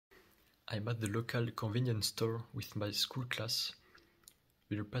I'm at the local convenience store with my school class.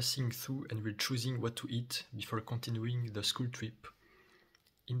 We're passing through and we're choosing what to eat before continuing the school trip.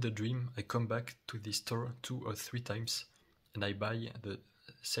 In the dream, I come back to this store 2 or 3 times and I buy the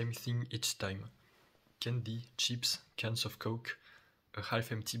same thing each time. Candy, chips, cans of Coke, a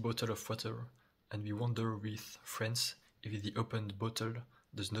half-empty bottle of water, and we wonder with friends if the opened bottle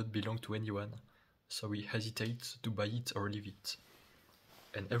does not belong to anyone, so we hesitate to buy it or leave it.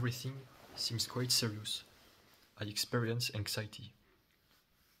 And everything seems quite serious. I experience anxiety.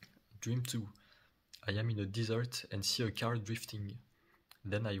 Dream 2. I am in a desert and see a car drifting.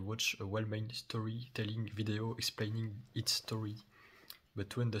 Then I watch a well-made storytelling video explaining its story. But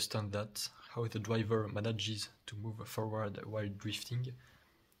to understand that, how the driver manages to move forward while drifting,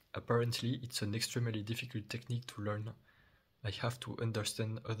 apparently it's an extremely difficult technique to learn. I have to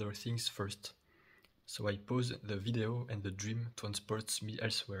understand other things first. So I pause the video and the dream transports me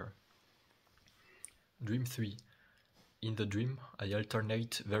elsewhere. Dream 3. In the dream, I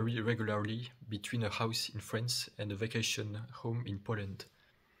alternate very regularly between a house in France and a vacation home in Poland.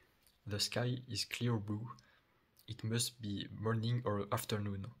 The sky is clear blue. It must be morning or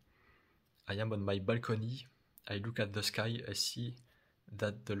afternoon. I am on my balcony. I look at the sky. I see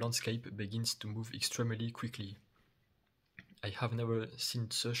that the landscape begins to move extremely quickly. I have never seen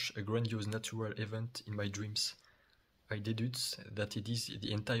such a grandiose natural event in my dreams. I deduce that it is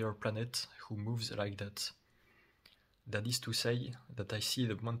the entire planet who moves like that. That is to say that I see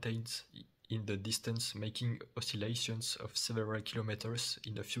the mountains in the distance making oscillations of several kilometers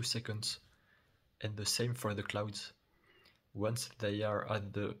in a few seconds, and the same for the clouds. Once they are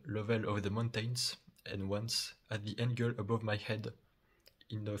at the level of the mountains, and once at the angle above my head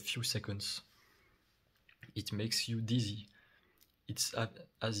in a few seconds. It makes you dizzy. It's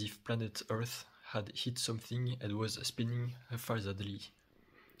as if planet Earth had hit something and was spinning haphazardly.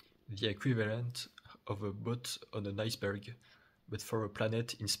 The equivalent of a boat on an iceberg, but for a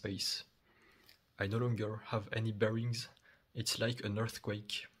planet in space. I no longer have any bearings. It's like an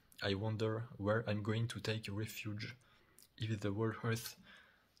earthquake. I wonder where I'm going to take refuge, if the whole Earth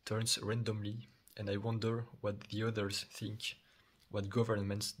turns randomly, and I wonder what the others think, what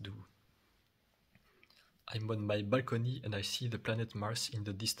governments do. I'm on my balcony and I see the planet Mars in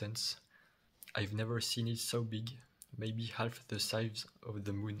the distance. I've never seen it so big, maybe half the size of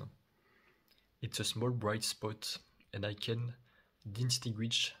the moon. It's a small bright spot, and I can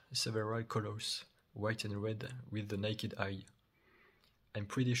distinguish several colors, white and red, with the naked eye. I'm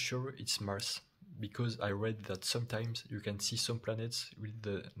pretty sure it's Mars, because I read that sometimes you can see some planets with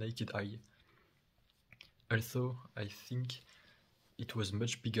the naked eye. Although I think it was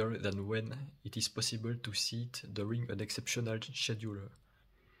much bigger than when it is possible to see it during an exceptional schedule.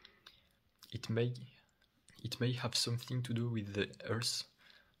 It may have something to do with the Earth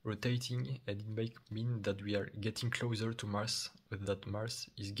rotating, and it may mean that we are getting closer to Mars, but that Mars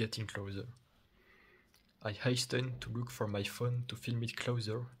is getting closer. I hasten to look for my phone to film it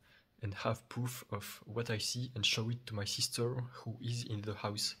closer and have proof of what I see and show it to my sister who is in the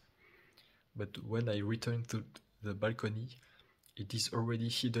house. But when I return to the balcony, it is already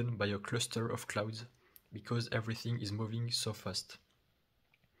hidden by a cluster of clouds because everything is moving so fast.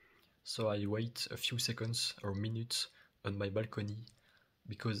 So I wait a few seconds or minutes on my balcony,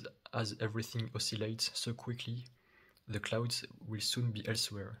 because as everything oscillates so quickly, the clouds will soon be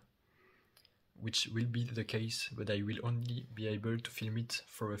elsewhere. Which will be the case, but I will only be able to film it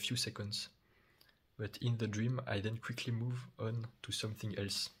for a few seconds. But in the dream, I then quickly move on to something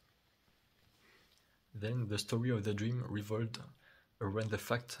else. Then the story of the dream revolved around the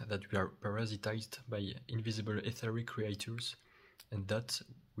fact that we are parasitized by invisible etheric creatures, and that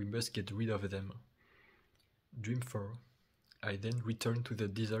we must get rid of them. Dream 4. I then return to the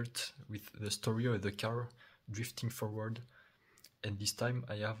desert with the story of the car drifting forward, and this time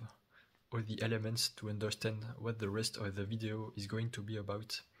I have all the elements to understand what the rest of the video is going to be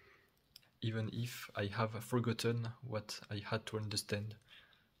about, even if I have forgotten what I had to understand.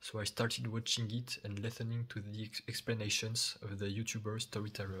 So I started watching it and listening to the explanations of the YouTuber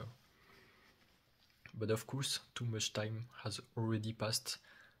storyteller. But of course, too much time has already passed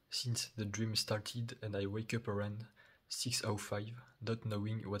since the dream started, and I wake up around 6:05, not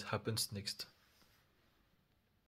knowing what happens next.